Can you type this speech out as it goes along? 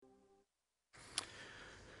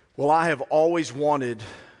Well, I have always wanted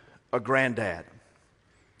a granddad.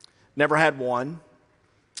 Never had one.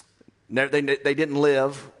 They didn't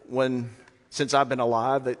live since I've been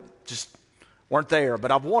alive. They just weren't there.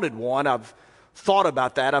 But I've wanted one. I've thought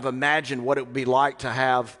about that. I've imagined what it would be like to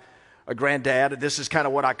have a granddad. This is kind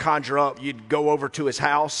of what I conjure up. You'd go over to his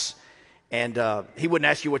house, and he wouldn't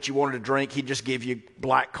ask you what you wanted to drink. He'd just give you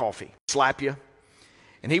black coffee, slap you.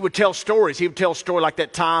 And he would tell stories. He would tell a story like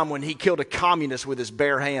that time when he killed a communist with his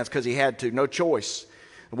bare hands because he had to. No choice.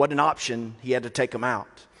 It wasn't an option. He had to take them out.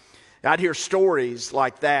 I'd hear stories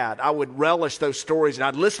like that. I would relish those stories, and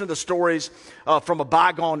I'd listen to the stories from a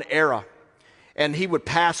bygone era. And he would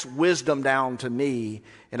pass wisdom down to me,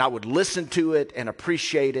 and I would listen to it and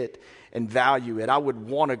appreciate it and value it. I would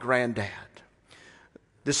want a granddad.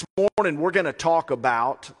 This morning, we're going to talk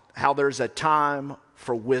about how there's a time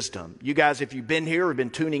for wisdom. You guys, if you've been here or been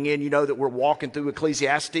tuning in, you know that we're walking through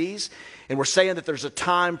Ecclesiastes, and we're saying that there's a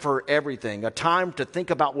time for everything, a time to think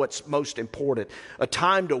about what's most important, a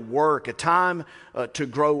time to work, a time to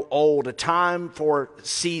grow old, a time for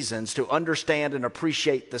seasons, to understand and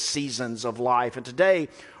appreciate the seasons of life. And today,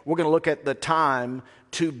 we're going to look at the time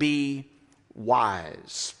to be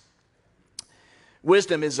wise.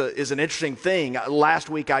 Wisdom is an interesting thing. Last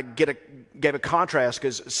week I gave a contrast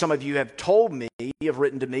because some of you have told me, have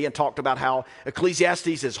written to me and talked about how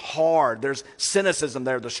Ecclesiastes is hard. There's cynicism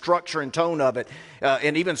there, the structure and tone of it.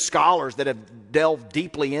 And even scholars that have delved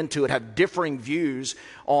deeply into it have differing views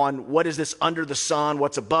on what is this under the sun,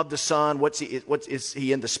 what's above the sun, is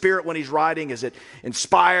he in the spirit when he's writing? Is it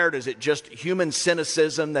inspired? Is it just human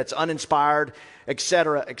cynicism that's uninspired?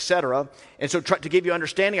 Etc., etc. And so to give you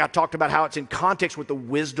understanding, I talked about how it's in context with the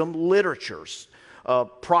wisdom literatures,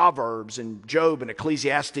 Proverbs and Job and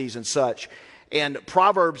Ecclesiastes and such. And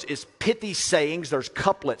Proverbs is pithy sayings. There's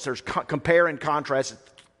couplets. There's compare and contrast.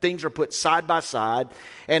 Things are put side by side.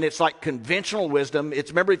 And it's like conventional wisdom.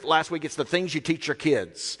 Remember last week, it's the things you teach your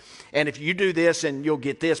kids. And if you do this, and you'll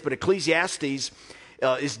get this. But Ecclesiastes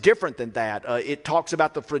is different than that. It talks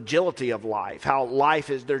about the fragility of life, how life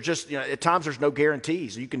is, at times there's no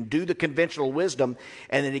guarantees. You can do the conventional wisdom,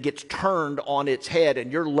 and then it gets turned on its head,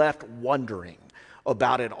 and you're left wondering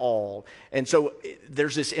about it all. And so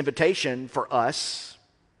there's this invitation for us,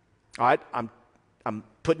 all right, I'm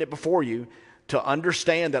putting it before you, to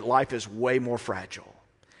understand that life is way more fragile.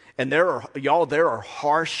 And there are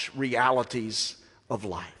harsh realities of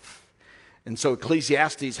life. And so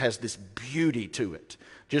Ecclesiastes has this beauty to it,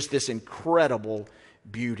 just this incredible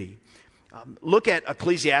beauty. Look at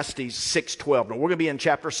Ecclesiastes 6:12. Now, we're going to be in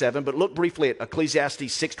chapter 7, but look briefly at Ecclesiastes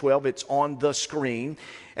 6:12. It's on the screen.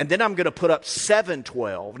 And then I'm going to put up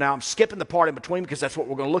 7:12. Now, I'm skipping the part in between because that's what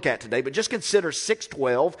we're going to look at today. But just consider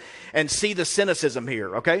 6:12 and see the cynicism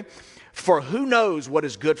here, okay? For who knows what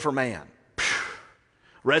is good for man?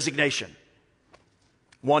 Resignation.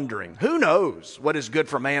 Wondering. Who knows what is good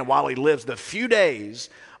for man while he lives the few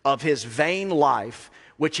days of his vain life,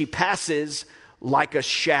 which he passes like a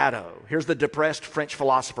shadow. Here's the depressed French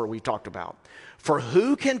philosopher we talked about. For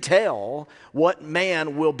who can tell what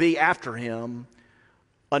man will be after him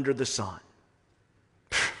under the sun?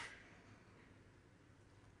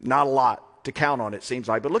 Not a lot to count on, it seems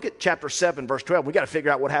like. But look at chapter 7, verse 12. We got to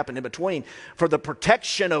figure out what happened in between. For the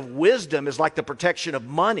protection of wisdom is like the protection of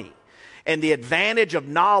money. And the advantage of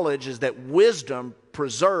knowledge is that wisdom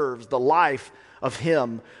preserves the life of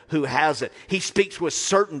him who has it. He speaks with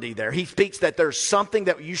certainty there. He speaks that there's something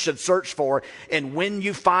that you should search for, and when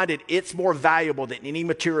you find it, it's more valuable than any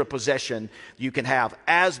material possession you can have.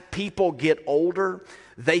 As people get older,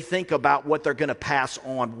 they think about what they're going to pass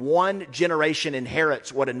on. One generation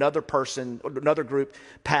inherits what another group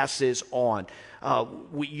passes on.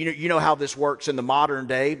 You know how this works in the modern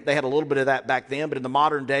day. They had a little bit of that back then, but in the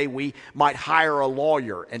modern day, we might hire a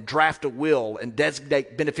lawyer and draft a will and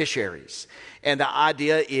designate beneficiaries. And the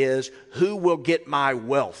idea is, who will get my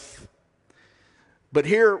wealth? But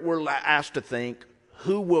here we're asked to think,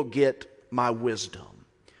 who will get my wisdom?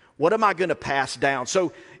 What am I going to pass down?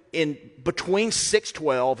 So in between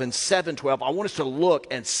 6:12 and 7:12, I want us to look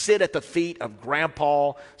and sit at the feet of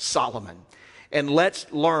Grandpa Solomon. And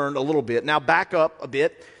let's learn a little bit. Now back up a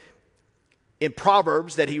bit. In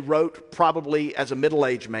Proverbs that he wrote probably as a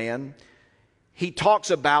middle-aged man, he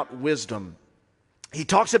talks about wisdom. He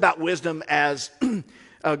talks about wisdom as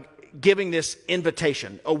giving this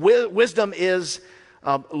invitation. Wisdom is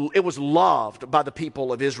it was loved by the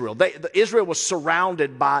people of Israel. Israel was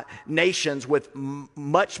surrounded by nations with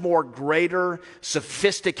much more greater,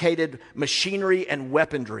 sophisticated machinery and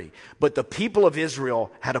weaponry. But the people of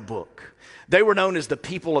Israel had a book. They were known as the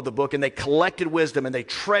people of the book, and they collected wisdom, and they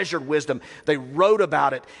treasured wisdom. They wrote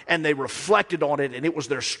about it, and they reflected on it, and it was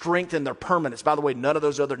their strength and their permanence. By the way, none of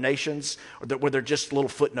those other nations were they're just little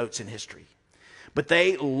footnotes in history. But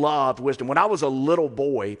they loved wisdom. When I was a little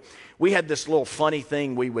boy, we had this little funny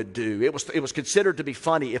thing we would do. It was considered to be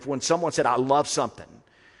funny if when someone said, I love something,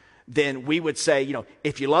 then we would say,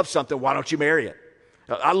 if you love something, why don't you marry it?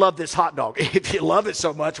 I love this hot dog. If you love it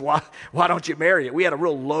so much, why don't you marry it? We had a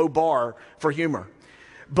real low bar for humor.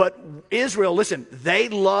 But Israel, listen, they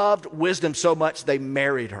loved wisdom so much they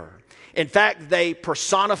married her. In fact, they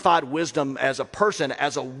personified wisdom as a person,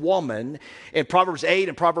 as a woman. In Proverbs 8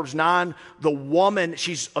 and Proverbs 9, the woman,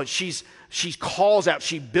 she calls out.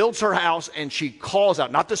 She builds her house and she calls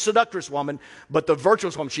out. Not the seductress woman, but the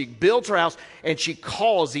virtuous woman. She builds her house and she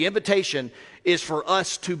calls. The invitation is for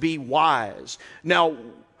us to be wise. Now,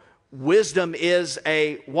 wisdom is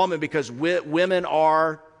a woman because women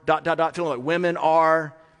are, feeling like women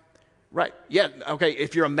are, right, yeah, okay,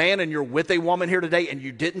 if you're a man and you're with a woman here today and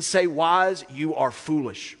you didn't say wise, you are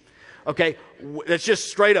foolish. Okay, it's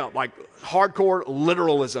just straight up, like hardcore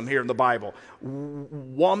literalism here in the Bible.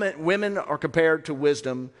 Women are compared to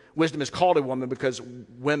wisdom. Wisdom is called a woman because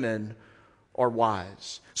women are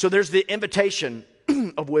wise. So there's the invitation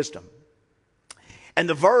of wisdom. And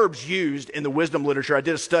the verbs used in the wisdom literature, I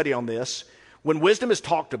did a study on this. When wisdom is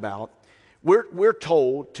talked about, we're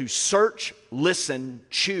told to search, listen,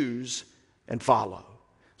 choose, and follow.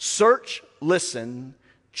 Search, listen,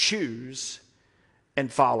 choose, and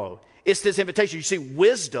follow. It's this invitation. You see,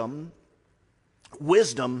 wisdom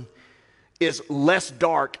is less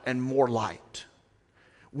dark and more light.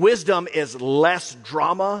 Wisdom is less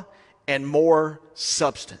drama and more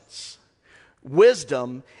substance.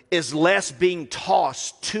 Wisdom is less being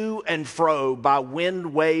tossed to and fro by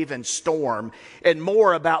wind, wave, and storm, and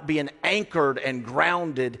more about being anchored and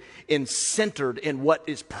grounded and centered in what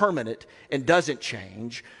is permanent and doesn't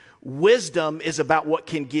change. Wisdom is about what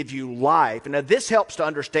can give you life. Now, this helps to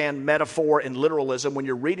understand metaphor and literalism when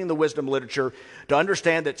you're reading the wisdom literature, to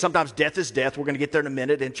understand that sometimes death is death. We're going to get there in a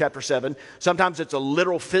minute in chapter 7. Sometimes it's a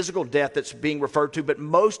literal physical death that's being referred to, but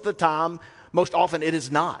most of the time, most often it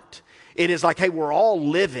is not. It is like, hey, we're all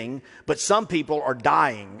living, but some people are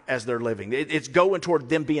dying as they're living. It's going toward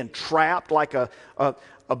them being trapped like a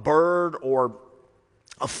bird or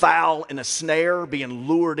a fowl in a snare, being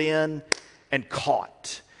lured in and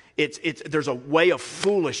caught. There's a way of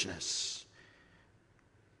foolishness,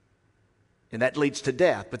 and that leads to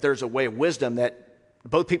death. But there's a way of wisdom that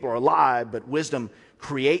both people are alive, but wisdom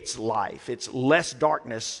creates life. It's less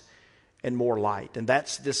darkness and more light. And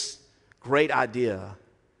that's this great idea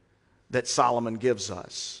that Solomon gives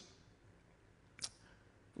us.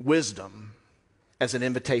 Wisdom as an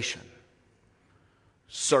invitation.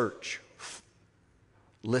 Search,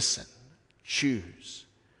 listen, choose,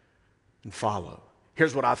 and follow.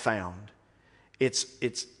 Here's what I found.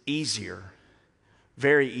 It's easier,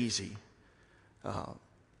 very easy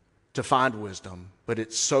to find wisdom, but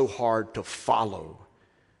it's so hard to follow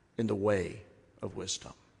in the way of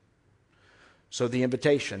wisdom. So the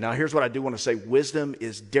invitation. Now, here's what I do want to say. Wisdom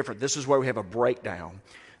is different. This is where we have a breakdown.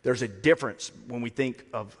 There's a difference when we think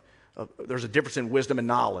there's a difference in wisdom and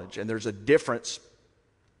knowledge, and there's a difference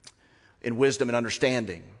in wisdom and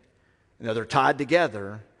understanding. Now, they're tied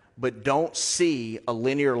together, but don't see a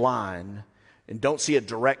linear line and don't see a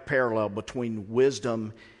direct parallel between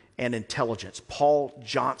wisdom and intelligence. Paul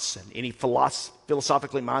Johnson, any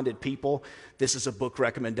philosophically minded people, this is a book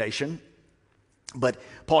recommendation. But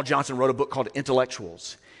Paul Johnson wrote a book called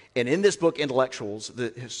Intellectuals. And in this book, Intellectuals,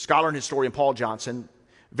 the scholar and historian Paul Johnson,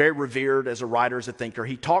 very revered as a writer, as a thinker,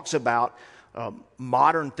 he talks about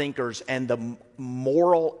modern thinkers and the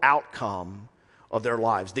moral outcome of their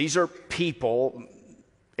lives. These are people,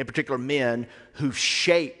 in particular men, who've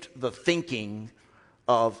shaped the thinking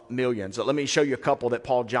of millions. So let me show you a couple that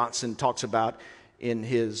Paul Johnson talks about in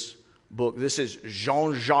his book. This is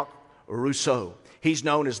Jean-Jacques Rousseau. He's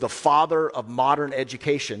known as the father of modern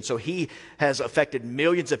education. So he has affected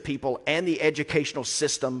millions of people and the educational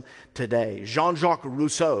system today. Jean-Jacques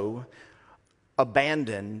Rousseau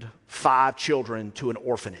abandoned 5 children to an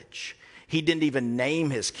orphanage. He didn't even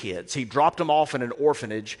name his kids. He dropped them off in an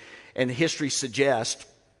orphanage, and history suggests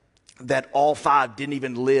that all 5 didn't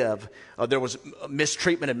even live. There was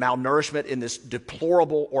mistreatment and malnourishment in this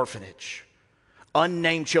deplorable orphanage.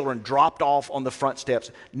 Unnamed children dropped off on the front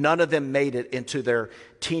steps. None of them made it into their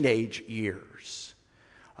teenage years.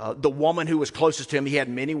 The woman who was closest to him, he had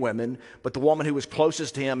many women, but the woman who was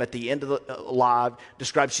closest to him at the end of the life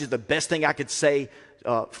described, she said, the best thing I could say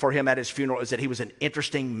for him at his funeral is that he was an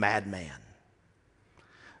interesting madman.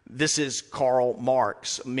 This is Karl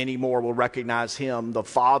Marx. Many more will recognize him, the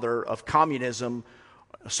father of communism,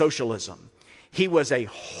 socialism. He was a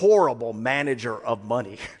horrible manager of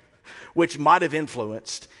money, which might have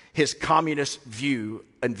influenced his communist view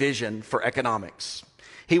and vision for economics.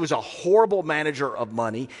 He was a horrible manager of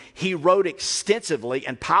money. He wrote extensively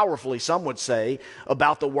and powerfully, some would say,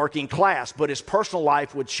 about the working class, but his personal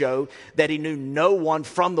life would show that he knew no one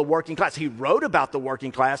from the working class. He wrote about the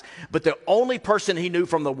working class, but the only person he knew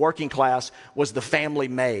from the working class was the family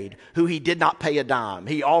maid, who he did not pay a dime.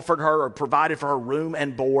 He offered her or provided for her room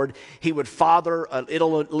and board. He would father an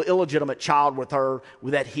illegitimate child with her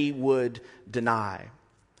that he would deny.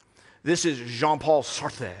 This is Jean-Paul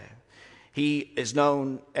Sartre. He is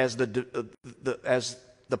known as the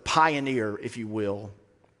pioneer, if you will,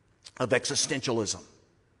 of existentialism.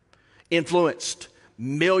 Influenced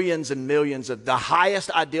millions and millions of the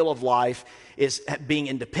highest ideal of life is being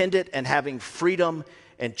independent and having freedom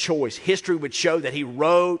and choice. History would show that he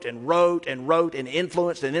wrote and wrote and wrote and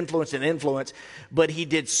influenced and influenced and influenced, but he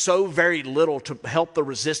did so very little to help the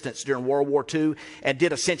resistance during World War II and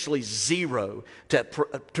did essentially zero to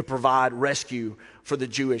provide rescue for the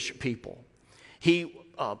Jewish people. He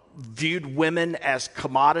viewed women as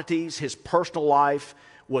commodities. His personal life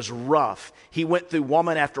was rough. He went through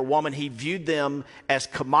woman after woman. He viewed them as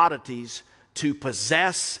commodities to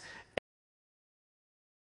possess.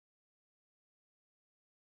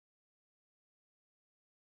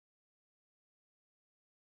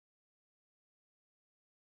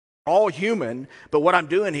 All human, but what I'm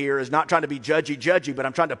doing here is not trying to be judgy, but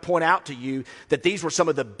I'm trying to point out to you that these were some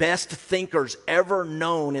of the best thinkers ever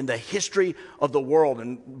known in the history of the world.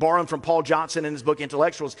 And borrowing from Paul Johnson in his book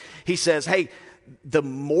Intellectuals, he says, hey, the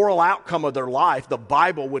moral outcome of their life, the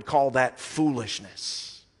Bible would call that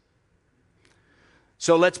foolishness.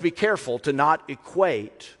 So let's be careful to not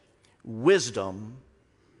equate wisdom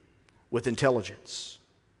with intelligence.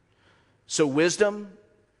 So wisdom,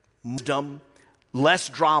 less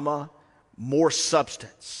drama, more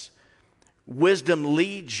substance. Wisdom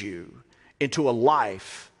leads you into a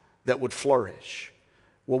life that would flourish.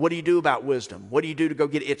 Well, what do you do about wisdom? What do you do to go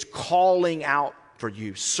get it? It's calling out for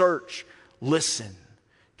you. Search, listen,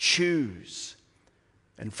 choose,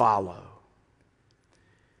 and follow.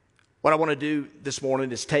 What I want to do this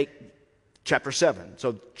morning is take chapter 7.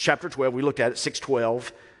 So chapter 12, we looked at it,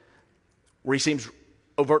 6:12, where he seems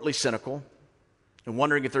overtly cynical and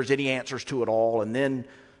wondering if there's any answers to it all. And then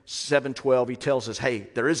 7:12, he tells us, hey,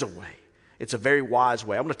 there is a way. It's a very wise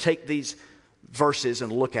way. I'm going to take these verses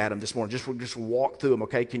and look at them this morning. Just walk through them,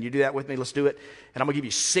 okay? Can you do that with me? Let's do it. And I'm going to give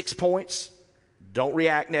you 6 points. Don't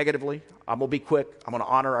react negatively. I'm going to be quick. I'm going to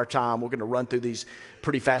honor our time. We're going to run through these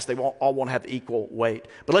pretty fast. They all won't have equal weight.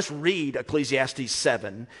 But let's read Ecclesiastes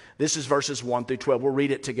 7. This is verses 1 through 12. We'll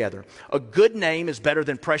read it together. A good name is better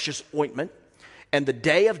than precious ointment, and the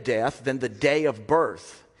day of death than the day of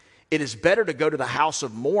birth. It is better to go to the house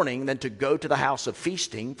of mourning than to go to the house of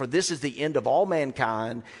feasting, for this is the end of all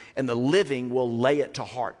mankind, and the living will lay it to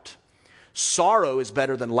heart. Sorrow is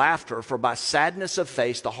better than laughter, for by sadness of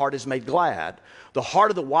face the heart is made glad. The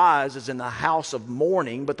heart of the wise is in the house of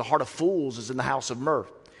mourning, but the heart of fools is in the house of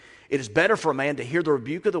mirth. It is better for a man to hear the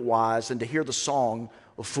rebuke of the wise than to hear the song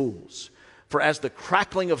of fools. For as the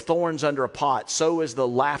crackling of thorns under a pot, so is the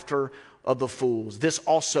laughter of the fools. This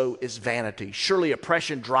also is vanity. Surely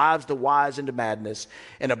oppression drives the wise into madness,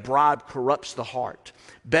 and a bribe corrupts the heart.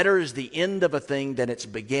 Better is the end of a thing than its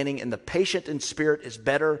beginning, and the patient in spirit is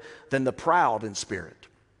better than the proud in spirit.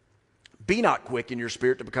 Be not quick in your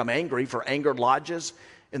spirit to become angry, for anger lodges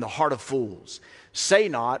in the heart of fools. Say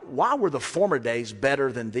not, why were the former days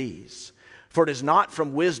better than these? For it is not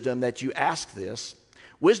from wisdom that you ask this.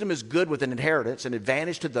 Wisdom is good with an inheritance, an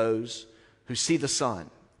advantage to those who see the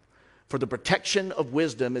sun. For the protection of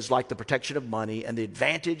wisdom is like the protection of money, and the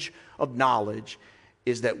advantage of knowledge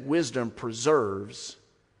is that wisdom preserves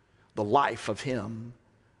the life of him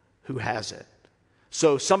who has it.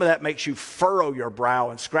 So some of that makes you furrow your brow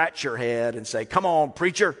and scratch your head and say, come on,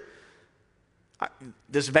 preacher.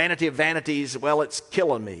 This vanity of vanities, well, it's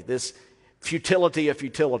killing me. This futility of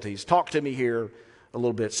futilities. Talk to me here a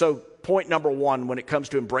little bit. So point number 1 when it comes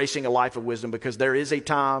to embracing a life of wisdom, because there is a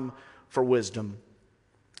time for wisdom,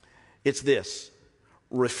 it's this: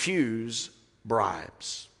 refuse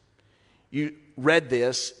bribes. You read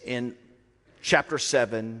this in chapter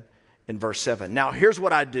 7 in verse 7. Now, here's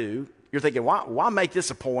what I do. You're thinking, why make this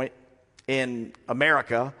a point in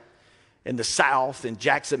America, in the South, in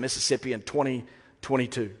Jackson, Mississippi in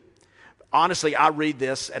 22. Honestly, I read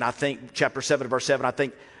this and I think chapter 7, verse 7, I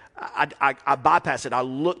think I bypass it. I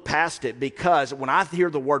look past it because when I hear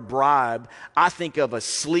the word bribe, I think of a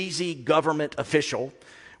sleazy government official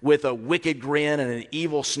with a wicked grin and an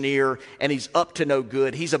evil sneer, and he's up to no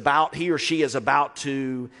good. He or she is about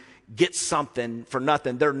to get something for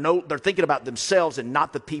nothing. They're thinking about themselves and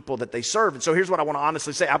not the people that they serve. And so here's what I want to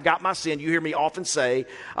honestly say. I've got my sin. You hear me often say,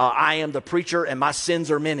 I am the preacher and my sins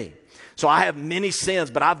are many. So I have many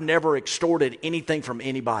sins, but I've never extorted anything from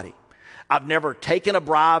anybody. I've never taken a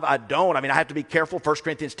bribe. I have to be careful. 1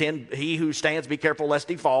 Corinthians 10, he who stands, be careful lest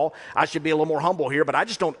he fall. I should be a little more humble here, but I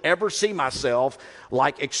just don't ever see myself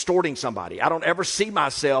like extorting somebody. I don't ever see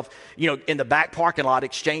myself, in the back parking lot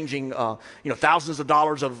exchanging, thousands of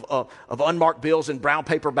dollars of unmarked bills in brown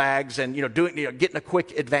paper bags and, getting a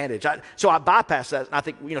quick advantage. So I bypass that. And I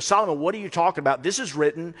think, Solomon, what are you talking about? This is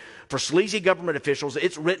written for sleazy government officials.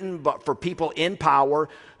 It's written for people in power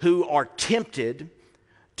who are tempted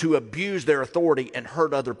to abuse their authority and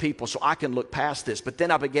hurt other people, so I can look past this. But then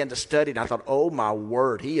I began to study, and I thought, oh, my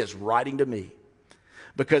word, he is writing to me.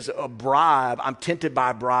 Because a bribe, I'm tempted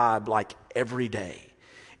by a bribe like every day.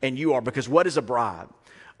 And you are, because what is a bribe?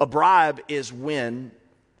 A bribe is when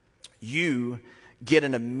you get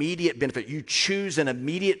an immediate benefit. You choose an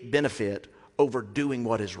immediate benefit over doing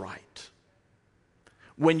what is right.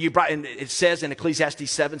 When you bribe, and it says in Ecclesiastes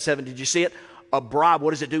 7:7, did you see it? A bribe,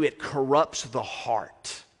 what does it do? It corrupts the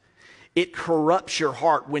heart. It corrupts your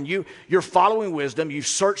heart. When you're following wisdom, you've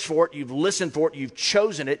searched for it, you've listened for it, you've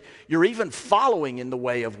chosen it, you're even following in the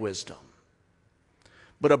way of wisdom.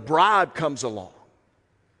 But a bribe comes along,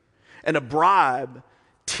 and a bribe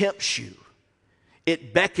tempts you.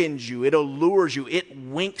 It beckons you, it allures you, it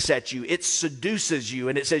winks at you, it seduces you,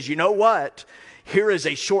 and it says, you know what? Here is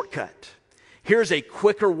a shortcut. Here's a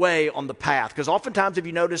quicker way on the path. Because oftentimes, if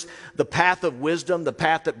you notice, the path of wisdom, the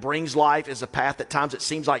path that brings life, is a path at times it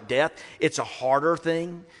seems like death. It's a harder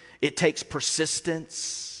thing. It takes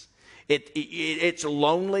persistence. It's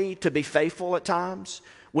lonely to be faithful at times.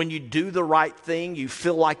 When you do the right thing, you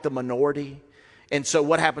feel like the minority. And so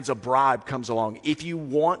what happens? A bribe comes along. If you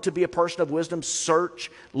want to be a person of wisdom,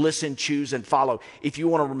 search, listen, choose, and follow. If you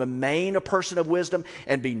want to remain a person of wisdom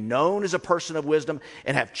and be known as a person of wisdom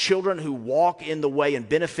and have children who walk in the way and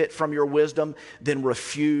benefit from your wisdom, then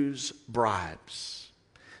refuse bribes.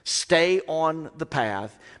 Stay on the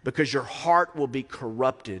path, because your heart will be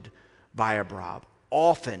corrupted by a bribe.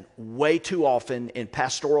 Often, way too often in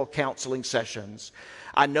pastoral counseling sessions,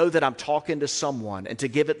 I know that I'm talking to someone, and to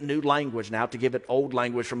give it new language now, to give it old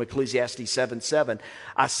language from Ecclesiastes 7:7,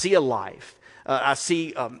 I see a life. I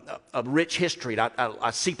see a rich history.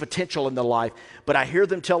 I see potential in the life, but I hear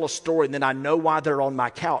them tell a story, and then I know why they're on my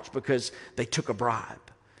couch, because they took a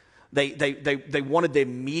bribe. They wanted the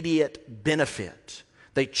immediate benefit.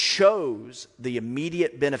 They chose the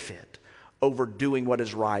immediate benefit over doing what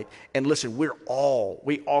is right. And listen, we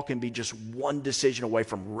all can be just one decision away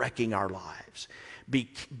from wrecking our lives. Be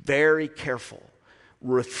very careful.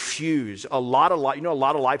 Refuse. A lot of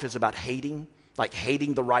life is about hating, like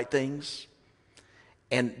hating the right things,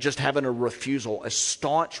 and just having a refusal, a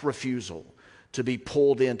staunch refusal to be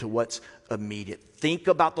pulled into what's immediate. Think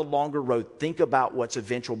about the longer road. Think about what's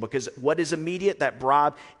eventual, because what is immediate, that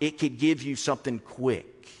bribe, it could give you something quick.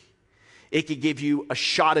 It could give you a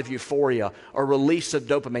shot of euphoria, a release of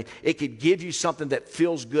dopamine. It could give you something that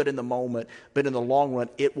feels good in the moment, but in the long run,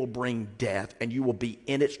 it will bring death, and you will be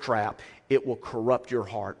in its trap. It will corrupt your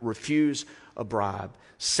heart. Refuse a bribe.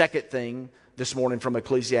 Second thing this morning from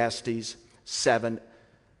Ecclesiastes 7,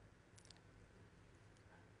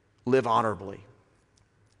 live honorably.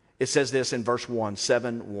 It says this in verse 1,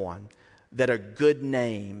 7:1, that a good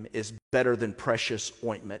name is better than precious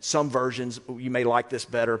ointment. Some versions, you may like this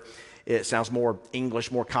better. It sounds more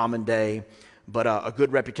English, more common day, but a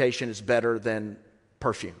good reputation is better than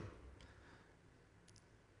perfume.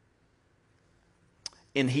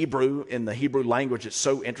 In Hebrew, in the Hebrew language, it's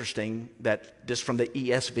so interesting that just from the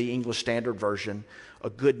ESV, English Standard Version, a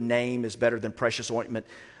good name is better than precious ointment.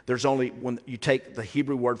 There's only, when you take the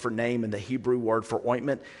Hebrew word for name and the Hebrew word for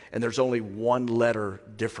ointment, and there's only one letter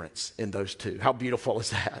difference in those two. How beautiful is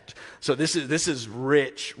that? So this is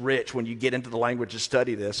rich when you get into the language to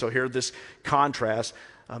study this. So here, this contrast,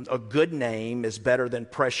 a good name is better than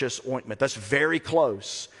precious ointment. That's very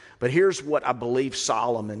close. But here's what I believe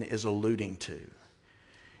Solomon is alluding to.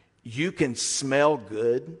 You can smell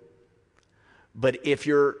good, but if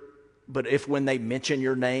when they mention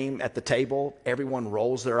your name at the table, everyone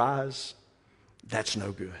rolls their eyes, that's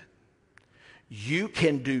no good. You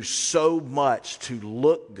can do so much to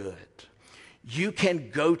look good. You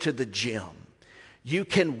can go to the gym. You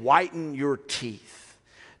can whiten your teeth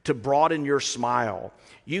to broaden your smile.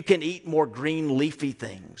 You can eat more green leafy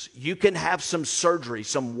things. You can have some surgery,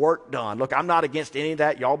 some work done. Look, I'm not against any of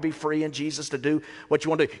that. Y'all be free in Jesus to do what you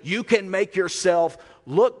want to do. You can make yourself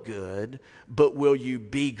look good, but will you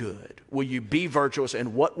be good? Will you be virtuous?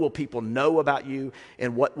 And what will people know about you?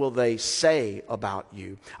 And what will they say about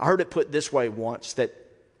you? I heard it put this way once, that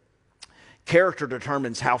character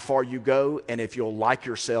determines how far you go and if you'll like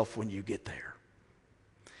yourself when you get there.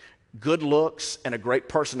 Good looks and a great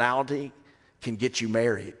personality can get you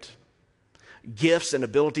married. Gifts and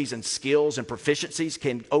abilities and skills and proficiencies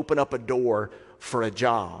can open up a door for a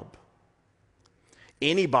job.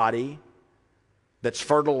 Anybody that's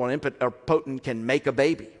fertile and potent can make a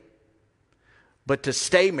baby. But to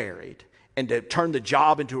stay married and to turn the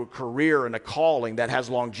job into a career and a calling that has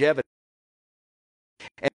longevity,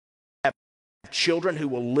 and children who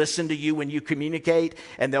will listen to you when you communicate,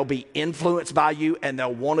 and they'll be influenced by you, and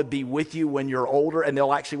they'll want to be with you when you're older, and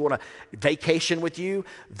they'll actually want to vacation with you.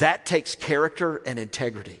 That takes character and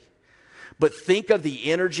integrity. But think of the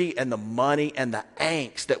energy and the money and the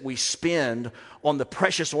angst that we spend on the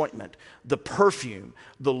precious ointment, the perfume,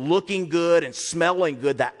 the looking good and smelling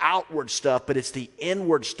good, the outward stuff, but it's the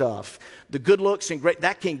inward stuff. The good looks and great,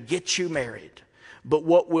 that can get you married. But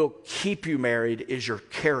what will keep you married is your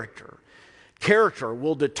character. Character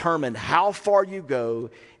will determine how far you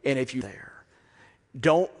go and if you're there.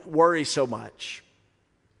 Don't worry so much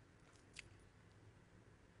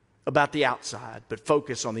about the outside, but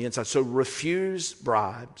focus on the inside. So refuse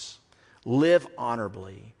bribes, live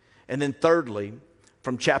honorably. And then thirdly,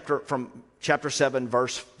 from chapter 7,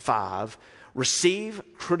 verse 5, receive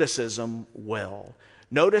criticism well.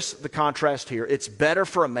 Notice the contrast here. It's better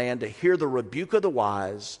for a man to hear the rebuke of the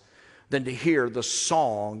wise than to hear the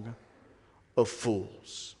song of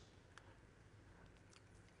fools.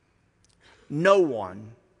 No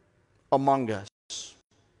one among us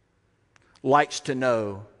likes to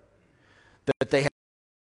know that they have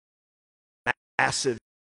massive,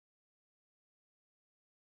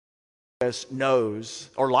 knows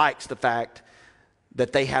or likes the fact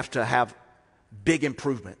that they have to have big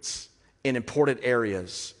improvements in important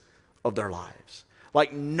areas of their lives.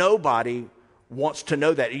 Like, nobody wants to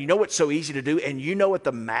know that. You know what's so easy to do, and you know what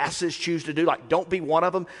the masses choose to do? Like, don't be one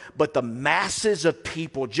of them, but the masses of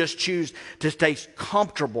people just choose to stay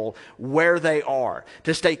comfortable where they are,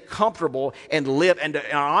 to stay comfortable and live, and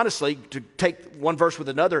honestly, to take one verse with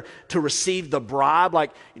another, to receive the bribe,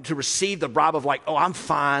 of like, oh, I'm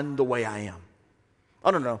fine the way I am.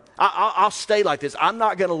 I don't know. I'll stay like this. I'm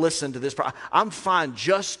not going to listen to this. I'm fine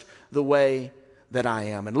just the way that I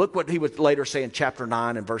am. And look what he would later say in chapter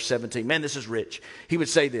 9 and verse 17. Man, this is rich. He would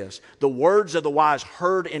say this: the words of the wise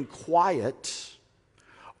heard in quiet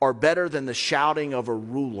are better than the shouting of a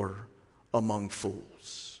ruler among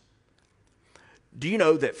fools. Do you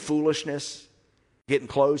know that foolishness, getting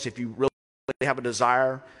close, if you really have a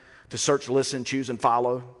desire to search, listen, choose, and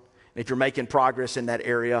follow, and if you're making progress in that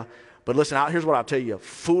area, but listen, here's what I'll tell you.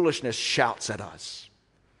 Foolishness shouts at us.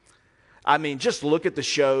 I mean, just look at the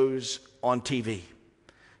shows on TV.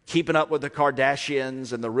 Keeping Up with the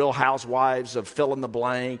Kardashians and the Real Housewives of fill in the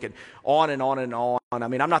blank, and on and on and on. I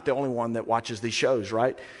mean, I'm not the only one that watches these shows,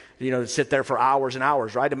 right? You know, sit there for hours and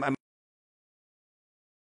hours, right?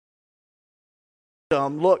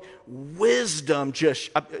 Look, wisdom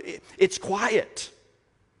it's quiet.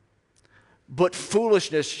 But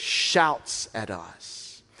foolishness shouts at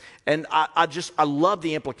us. And I love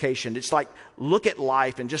the implication. It's like, look at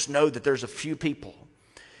life and just know that there's a few people.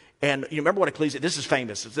 And you remember what this is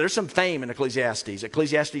famous. There's some fame in Ecclesiastes.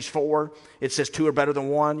 Ecclesiastes 4, it says 2 are better than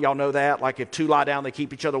 1. Y'all know that? Like, if 2 lie down, they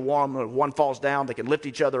keep each other warm. If 1 falls down, they can lift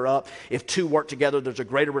each other up. If 2 work together, there's a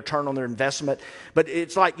greater return on their investment. But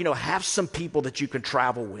it's like, have some people that you can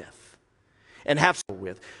travel with. And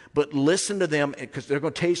But listen to them, because they're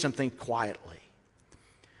going to tell you something quietly.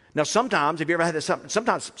 Now, sometimes, have you ever had this?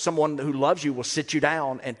 Sometimes someone who loves you will sit you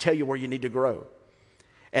down and tell you where you need to grow.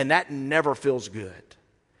 And that never feels good.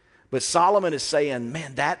 But Solomon is saying,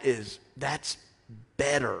 man, that's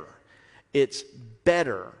better. It's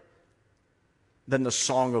better than the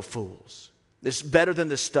song of fools. It's better than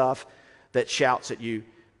the stuff that shouts at you.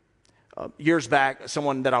 Years back,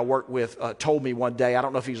 someone that I worked with told me one day, I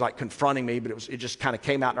don't know if he was like confronting me, but it just kind of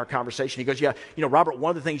came out in our conversation. He goes, yeah, Robert,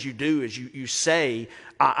 one of the things you do is you say,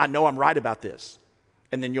 I know I'm right about this.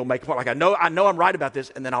 And then you'll make a point. Like, I know I'm right about this,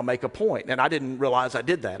 and then I'll make a point. And I didn't realize I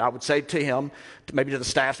did that. I would say to him, maybe to the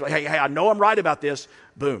staff, hey, I know I'm right about this.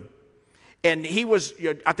 Boom. And he was,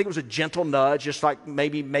 I think it was a gentle nudge, just like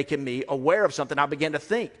maybe making me aware of something. I began to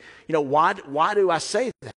think, why do I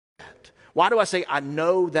say that? Why do I say I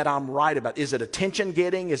know that I'm right about it? Is it attention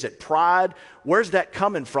getting? Is it pride? Where's that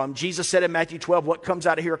coming from? Jesus said in Matthew 12, what comes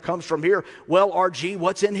out of here comes from here. Well, RG,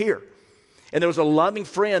 what's in here? And there was a loving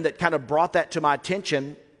friend that kind of brought that to my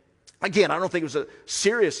attention. Again, I don't think it was a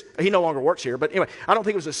serious, he no longer works here, but anyway, I don't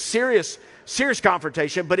think it was a serious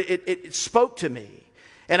confrontation, but it spoke to me.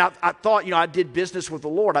 And I thought, I did business with the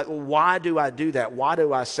Lord. Why do I do that? Why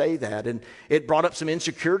do I say that? And it brought up some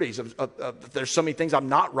insecurities of there's so many things I'm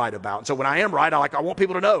not right about. And so when I am right, I want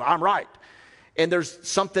people to know I'm right. And there's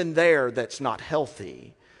something there that's not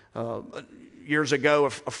healthy. Years ago, a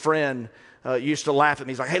friend used to laugh at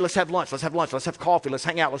me. He's like, hey, let's have lunch, let's have coffee, let's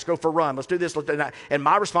hang out, let's go for a run, let's do this, let's do that. And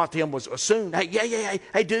my response to him was, soon.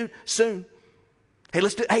 Hey, dude, soon. Hey,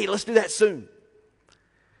 let's do that soon.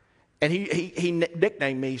 And he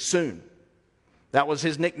nicknamed me Soon. That was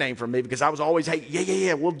his nickname for me because I was always,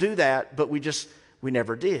 hey, we'll do that, but we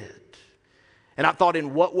never did. And I thought,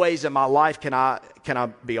 in what ways in my life can I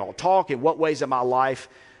be all talk? In what ways in my life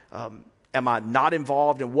am I not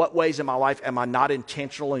involved? In what ways in my life am I not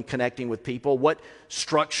intentional in connecting with people? What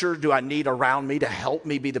structure do I need around me to help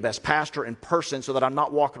me be the best pastor and person so that I'm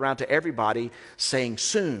not walking around to everybody saying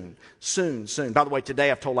soon, soon, soon? By the way, today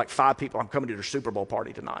I've told like 5 people I'm coming to their Super Bowl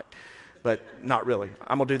party tonight. But not really.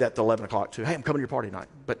 I'm going to do that till 11 o'clock too. Hey, I'm coming to your party tonight.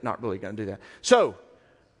 But not really going to do that. So,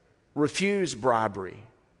 refuse bribery.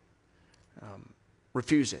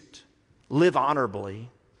 Refuse it. Live honorably.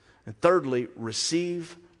 And thirdly,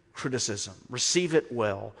 receive criticism. Receive it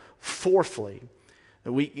well. Fourthly,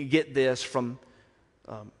 we get this from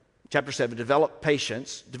chapter 7, develop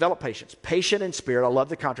patience. Develop patience. Patient in spirit. I love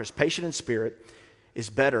the contrast. Patient in spirit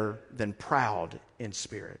is better than proud in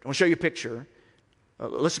spirit. I want to show you a picture.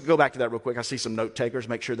 Let's go back to that real quick. I see some note takers.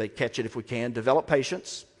 Make sure they catch it if we can. Develop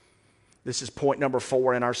patience. This is point number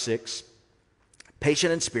 4 in our 6.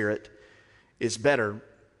 Patient in spirit is better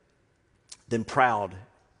than proud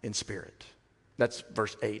in spirit. That's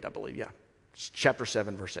verse 8, I believe. Yeah. It's chapter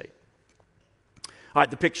 7, verse 8. All right,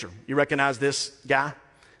 the picture. You recognize this guy?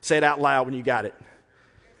 Say it out loud when you got it.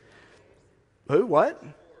 Who? What?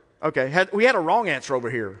 Okay. We had a wrong answer over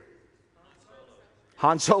here.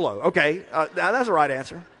 Han Solo. Okay, that's the right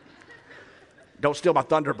answer. Don't steal my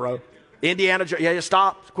thunder, bro. Indiana Jones. Yeah,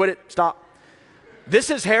 stop. Quit it. Stop. This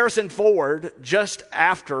is Harrison Ford just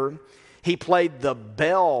after he played the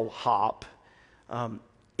bellhop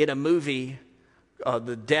in a movie,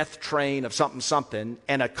 The Death Train of something something,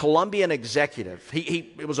 and a Colombian executive.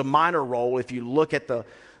 It was a minor role. If you look at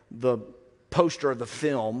the poster of the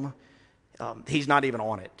film, he's not even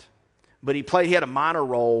on it. But he had a minor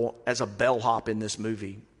role as a bellhop in this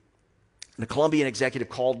movie. And the Colombian executive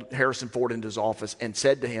called Harrison Ford into his office and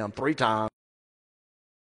said to him 3 times,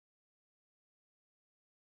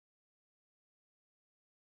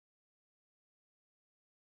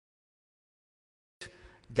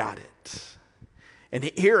 got it. And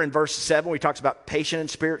here in verse 7, where he talks about patient in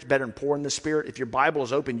spirit, better than poor in the spirit. If your Bible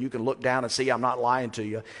is open, you can look down and see I'm not lying to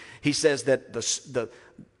you. He says that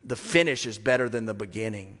the finish is better than the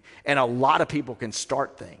beginning. And a lot of people can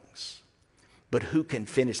start things, but who can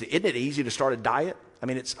finish it? Isn't it easy to start a diet? I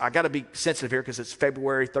mean, I got to be sensitive here because it's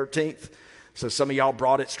February 13th. So some of y'all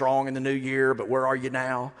brought it strong in the new year, but where are you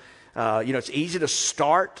now? It's easy to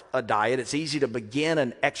start a diet. It's easy to begin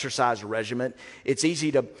an exercise regimen. It's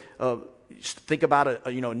easy to think about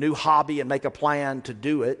a new hobby and make a plan to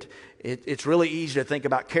do it. It's really easy to think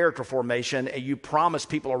about character formation, and you promise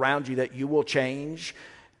people around you that you will change.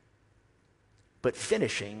 But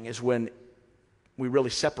finishing is when we really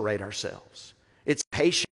separate ourselves. It's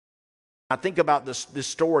patient. I think about this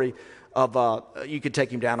story of, you could take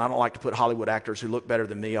him down. I don't like to put Hollywood actors who look better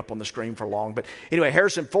than me up on the screen for long. But anyway,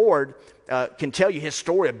 Harrison Ford can tell you his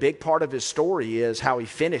story. A big part of his story is how he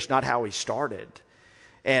finished, not how he started.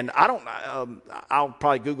 And I'll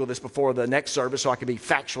probably Google this before the next service so I can be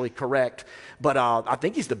factually correct. But I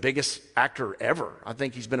think he's the biggest actor ever. I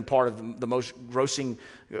think he's been a part of the most gross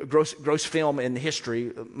film in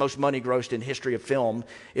history, most money grossed in history of film,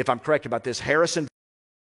 if I'm correct about this. Harrison,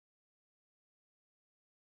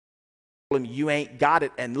 you ain't got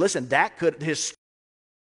it. And listen,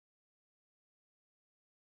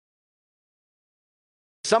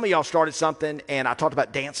 some of y'all started something, and I talked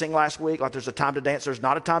about dancing last week, like there's a time to dance. There's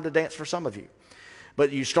not a time to dance for some of you.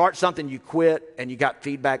 But you start something, you quit, and you got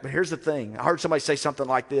feedback. But here's the thing. I heard somebody say something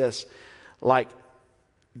like this, like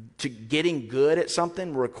getting good at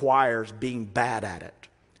something requires being bad at it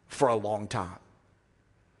for a long time.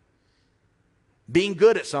 Being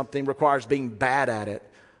good at something requires being bad at it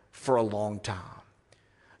for a long time.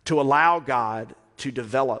 To allow God to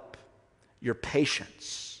develop your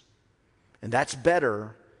patience. And that's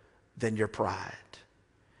better than your pride.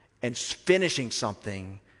 And finishing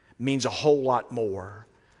something means a whole lot more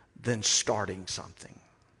than starting something.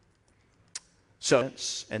 So,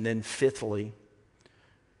 and then fifthly,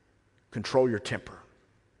 control your temper.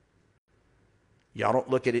 Y'all don't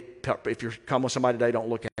look at it. If you're come with somebody today, don't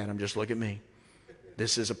look at them. Just look at me.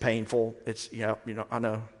 This is a painful, I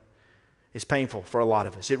know. It's painful for a lot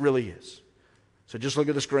of us. It really is. So just look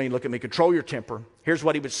at the screen. Look at me. Control your temper. Here's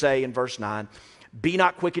what he would say in verse 9. Be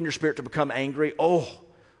not quick in your spirit to become angry. Oh,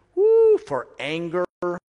 woo, for anger.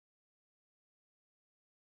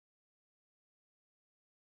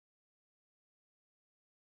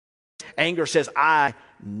 Anger says, I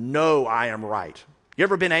know I am right. You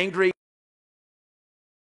ever been angry?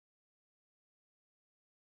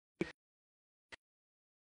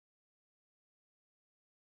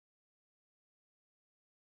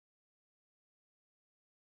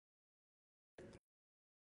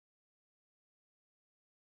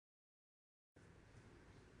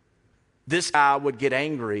 This guy would get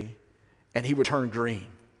angry and he would turn green.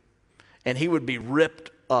 And he would be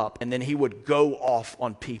ripped up and then he would go off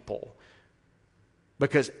on people.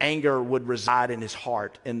 Because anger would reside in his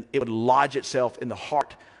heart and it would lodge itself in the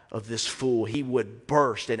heart of this fool. He would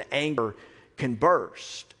burst, and anger can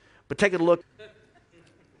burst. But take a look.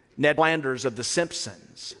 Ned Flanders of The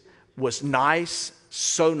Simpsons was nice,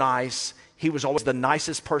 so nice. He was always the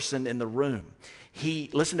nicest person in the room.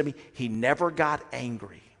 Listen to me, he never got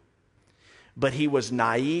angry. But he was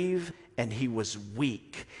naive and he was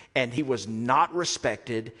weak and he was not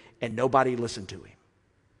respected and nobody listened to him.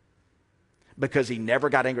 Because he never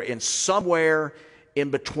got angry. And somewhere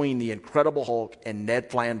in between the Incredible Hulk and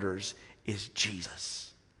Ned Flanders is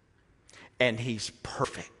Jesus. And he's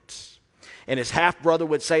perfect. And his half-brother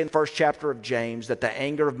would say in the first chapter of James that the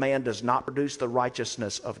anger of man does not produce the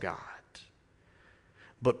righteousness of God.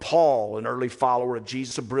 But Paul, an early follower of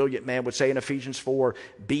Jesus, a brilliant man, would say in Ephesians 4,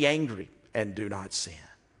 be angry and do not sin.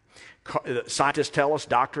 Scientists tell us,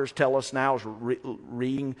 doctors tell us now, as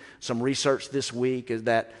reading some research this week, is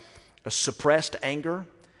that a suppressed anger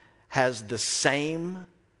has the same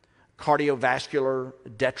cardiovascular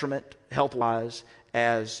detriment health-wise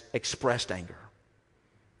as expressed anger.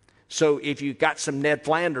 So if you've got some Ned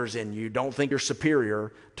Flanders in you, don't think you're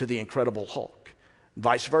superior to the Incredible Hulk.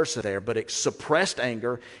 Vice versa there. But suppressed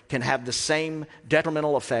anger can have the same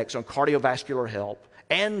detrimental effects on cardiovascular health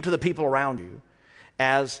and to the people around you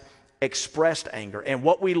as expressed anger. And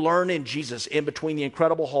what we learn in Jesus, in between the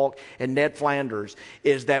Incredible Hulk and Ned Flanders,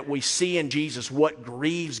 is that we see in Jesus what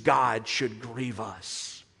grieves God should grieve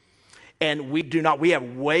us. And we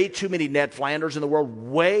have way too many Ned Flanders in the world,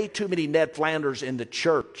 way too many Ned Flanders in the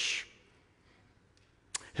church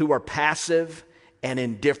who are passive and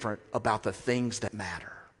indifferent about the things that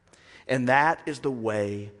matter. And that is the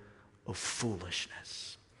way of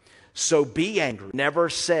foolishness. So be angry. Never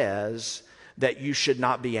says that you should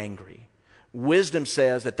not be angry. Wisdom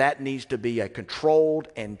says that needs to be a controlled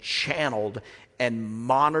and channeled and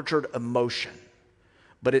monitored emotion.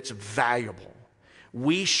 But it's valuable.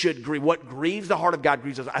 We should grieve. What grieves the heart of God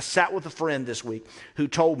grieves us. I sat with a friend this week who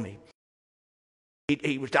told me, I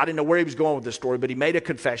didn't know where he was going with this story, but he made a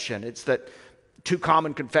confession. It's that too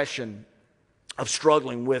common confession of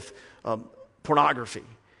struggling with pornography.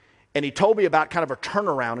 And he told me about kind of a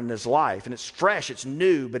turnaround in his life. And it's fresh, it's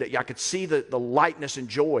new, but I could see the lightness and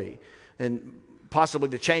joy and possibly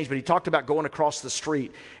the change. But he talked about going across the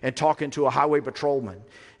street and talking to a highway patrolman.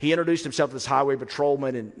 He introduced himself to this highway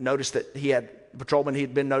patrolman and noticed that he had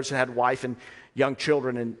been noticing had a wife and young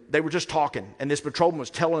children, and they were just talking. And this patrolman was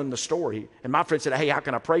telling him the story. And my friend said, hey, how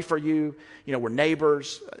can I pray for you? You know, we're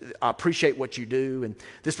neighbors. I appreciate what you do. And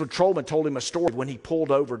this patrolman told him a story when he pulled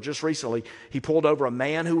over just recently. He pulled over a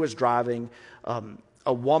man who was driving,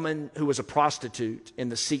 a woman who was a prostitute in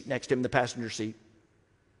the seat next to him, the passenger seat,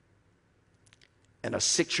 and a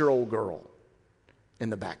 6-year-old girl in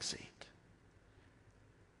the back seat.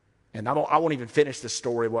 And I won't even finish the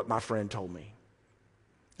story of what my friend told me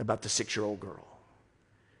about the 6-year-old girl.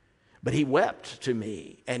 But he wept to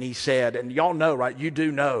me and he said, and y'all know, right? You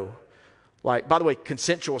do know. Like, by the way,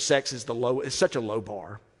 consensual sex is it's such a low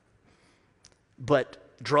bar. But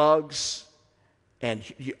drugs and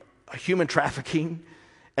human trafficking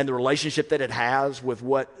and the relationship that it has with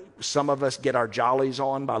what some of us get our jollies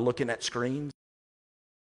on by looking at screens,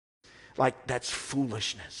 like, that's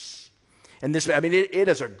foolishness. And it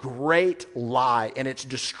is a great lie, and it's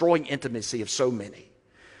destroying intimacy of so many.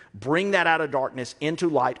 Bring that out of darkness into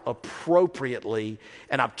light appropriately,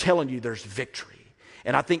 and I'm telling you, there's victory.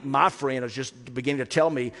 And I think my friend was just beginning to tell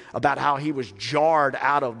me about how he was jarred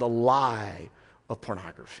out of the lie of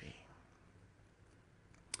pornography.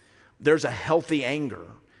 There's a healthy anger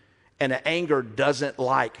And an anger doesn't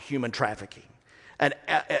like human trafficking. And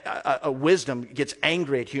a wisdom gets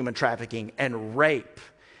angry at human trafficking and rape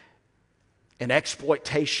and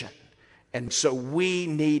exploitation. And so we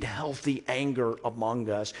need healthy anger among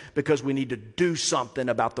us because we need to do something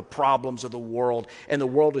about the problems of the world. And the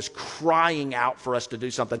world is crying out for us to do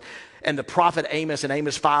something. And the prophet Amos in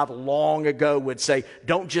Amos 5 long ago would say,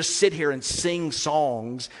 don't just sit here and sing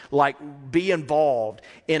songs, like be involved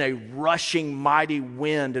in a rushing mighty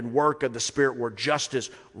wind and work of the Spirit where justice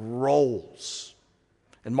rolls.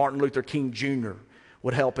 And Martin Luther King Jr.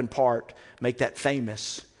 would help in part make that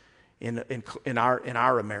famous in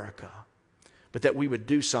our America. But that we would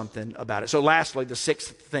do something about it. So lastly, the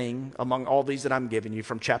sixth thing among all these that I'm giving you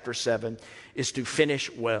from chapter 7 is to finish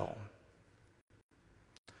well.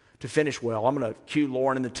 To finish well. I'm going to cue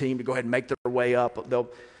Lauren and the team to go ahead and make their way up.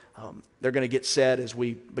 They're going to get set as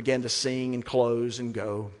we begin to sing and close and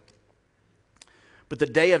go. But the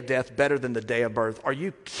day of death better than the day of birth. Are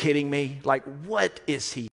you kidding me? Like, what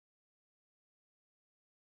is he?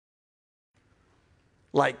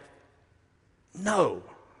 Like, no.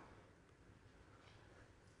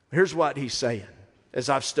 Here's what he's saying as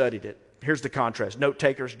I've studied it. Here's the contrast. Note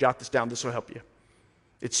takers, jot this down. This will help you.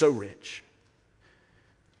 It's so rich.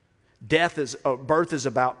 Birth is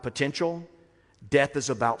about potential. Death is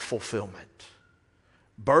about fulfillment.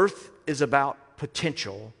 Birth is about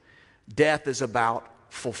potential. Death is about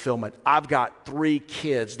fulfillment. I've got 3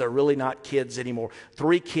 kids. They're really not kids anymore.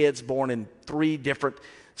 3 kids born in 3 different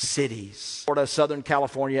cities. Florida, Southern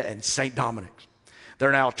California, and St. Dominic.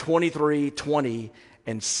 They're now 23, 20,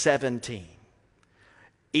 and 17.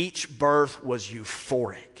 Each birth was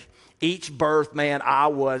euphoric. Each birth, man,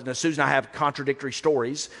 now Susan and I have contradictory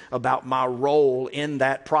stories about my role in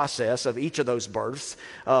that process of each of those births.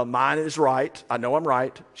 Mine is right. I know I'm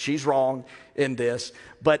right. She's wrong in this.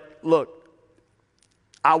 But look,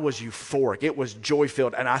 I was euphoric. It was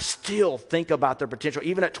joy-filled. And I still think about their potential,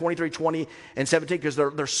 even at 23, 20, and 17, because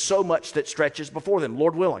there's so much that stretches before them,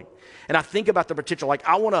 Lord willing. And I think about the potential. Like,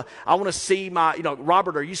 I want to see my,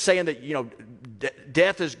 Robert, are you saying that,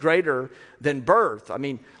 death is greater than birth? I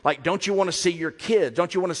mean, like, don't you want to see your kids?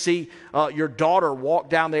 Don't you want to see your daughter walk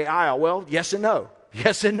down the aisle? Well, yes and no.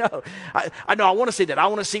 Yes and no. I know I want to see that. I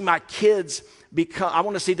want to see my kids I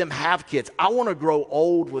want to see them have kids. I want to grow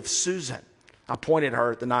old with Susan. I pointed at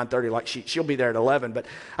her at the 9:30, like she'll be there at 11. But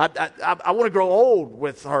I want to grow old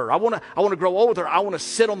with her. I want to grow old with her. I want to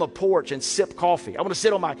sit on the porch and sip coffee. I want to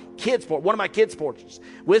sit on my kids' porch, one of my kids' porches,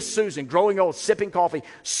 with Susan, growing old, sipping coffee,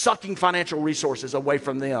 sucking financial resources away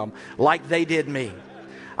from them like they did me.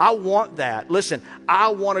 I want that. Listen, I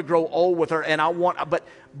want to grow old with her, and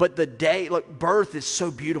but the day, look, birth is so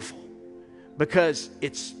beautiful because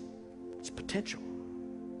it's potential.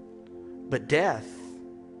 But death,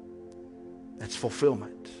 that's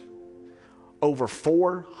fulfillment. Over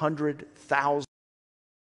 400,000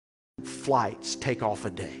 flights take off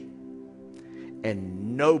a day.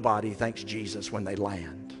 And nobody thanks Jesus when they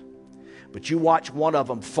land. But you watch one of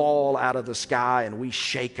them fall out of the sky and we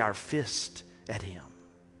shake our fist at him.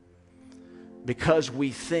 Because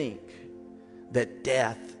we think that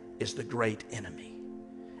death is the great enemy.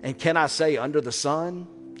 And can I say, under the sun,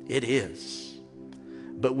 it is.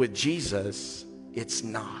 But with Jesus, it's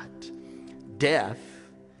not. Death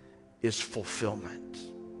is fulfillment.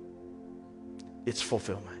 It's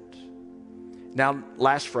fulfillment. Now,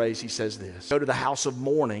 last phrase, he says this: go to the house of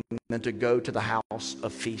mourning than to go to the house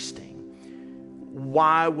of feasting.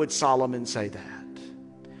 Why would Solomon say that?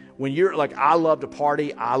 When you're like, I love to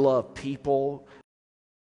party, I love people.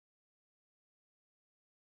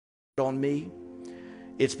 On me,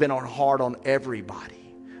 it's been hard on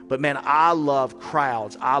everybody. But man, I love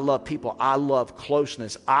crowds. I love people. I love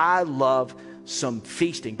closeness. I love some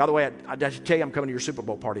feasting. By the way, I should tell you I'm coming to your Super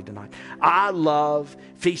Bowl party tonight. I love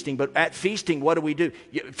feasting, but at feasting, what do?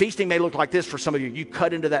 Feasting may look like this for some of you. You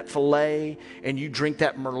cut into that filet and you drink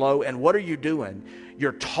that Merlot, and what are you doing?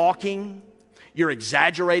 You're talking, you're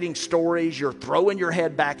exaggerating stories, you're throwing your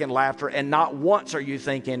head back in laughter, and not once are you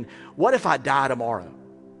thinking, what if I die tomorrow?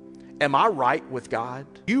 Am I right with God?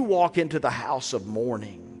 You walk into the house of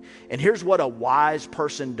mourning. And here's what a wise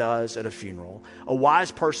person does at a funeral. A wise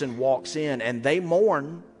person walks in and they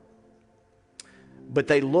mourn, but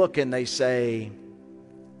they look and they say,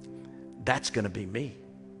 that's going to be me.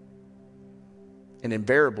 And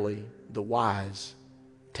invariably, the wise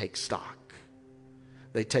take stock.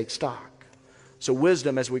 They take stock. So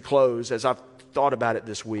wisdom, as we close, as I've thought about it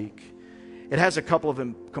this week, it has a couple of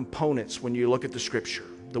components when you look at the scripture.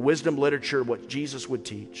 The wisdom literature, what Jesus would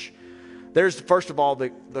teach. There's, first of all, the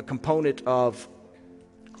component of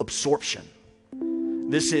absorption.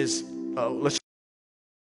 This is, let's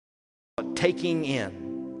it taking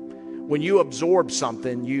in. When you absorb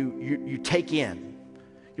something, you take in.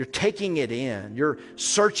 You're taking it in. You're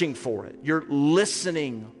searching for it. You're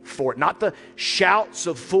listening for it. Not the shouts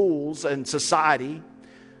of fools in society,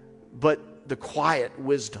 but the quiet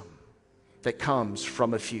wisdom that comes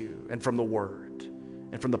from a few and from the Word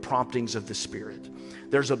and from the promptings of the Spirit.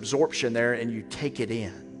 There's absorption there, and you take it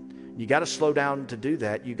in. You got to slow down to do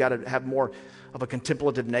that. You got to have more of a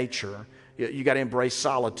contemplative nature. You got to embrace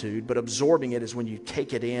solitude, but absorbing it is when you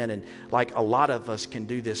take it in, and like a lot of us can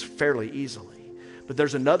do this fairly easily. But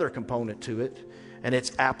there's another component to it, and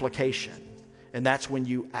it's application, and that's when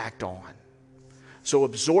you act on. So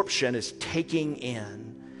absorption is taking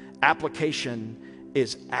in. Application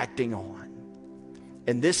is acting on.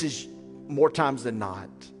 And this is, more times than not,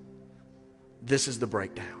 this is the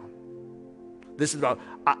breakdown. This is about,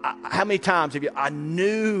 how many times have you, I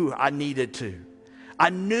knew I needed to. I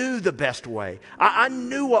knew the best way. I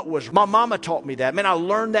knew what was. My mama taught me that. Man, I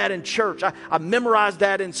learned that in church. I memorized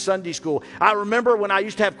that in Sunday school. I remember when I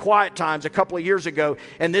used to have quiet times a couple of years ago,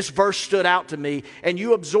 and this verse stood out to me, and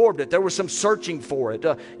you absorbed it. There was some searching for it.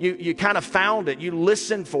 You kind of found it. You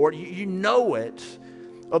listened for it. You know it.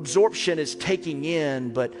 Absorption is taking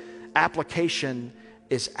in, but application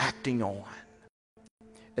is acting on.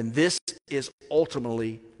 And this is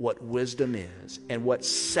ultimately what wisdom is and what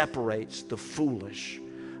separates the foolish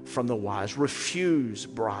from the wise. Refuse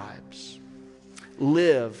bribes.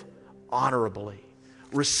 Live honorably.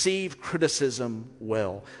 Receive criticism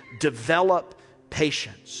well. Develop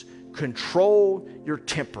patience. Control your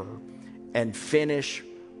temper and finish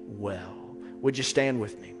well. Would you stand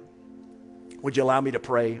with me? Would you allow me to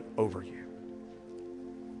pray over you?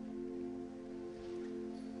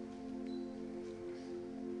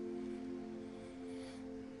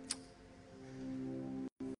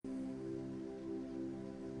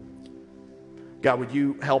 God, would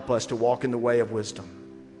you help us to walk in the way of wisdom?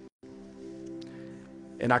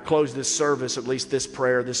 And I close this service, at least this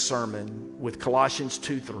prayer, this sermon, with Colossians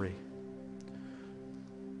 2:3,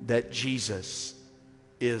 that Jesus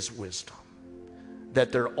is wisdom.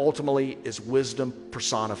 That there ultimately is wisdom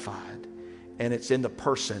personified, and it's in the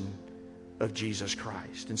person of Jesus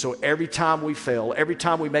Christ. And so every time we fail, every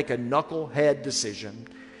time we make a knucklehead decision,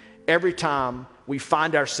 every time we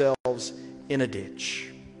find ourselves in a ditch,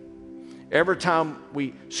 every time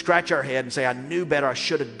we scratch our head and say, I knew better, I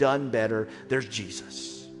should have done better, there's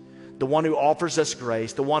Jesus. The one who offers us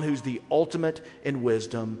grace, the one who's the ultimate in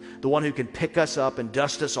wisdom, the one who can pick us up and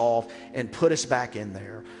dust us off and put us back in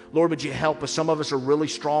there. Lord, would you help us? Some of us are really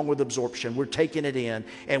strong with absorption. We're taking it in,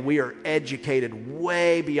 and we are educated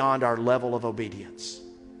way beyond our level of obedience.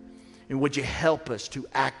 And would you help us to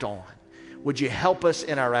act on? Would you help us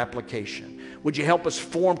in our application? Would you help us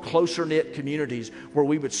form closer-knit communities where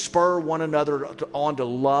we would spur one another on to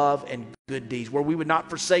love and good deeds, where we would not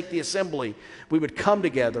forsake the assembly. We would come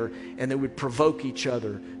together and they would provoke each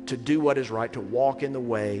other to do what is right, to walk in the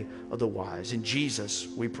way of the wise. In Jesus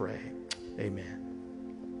we pray. Amen.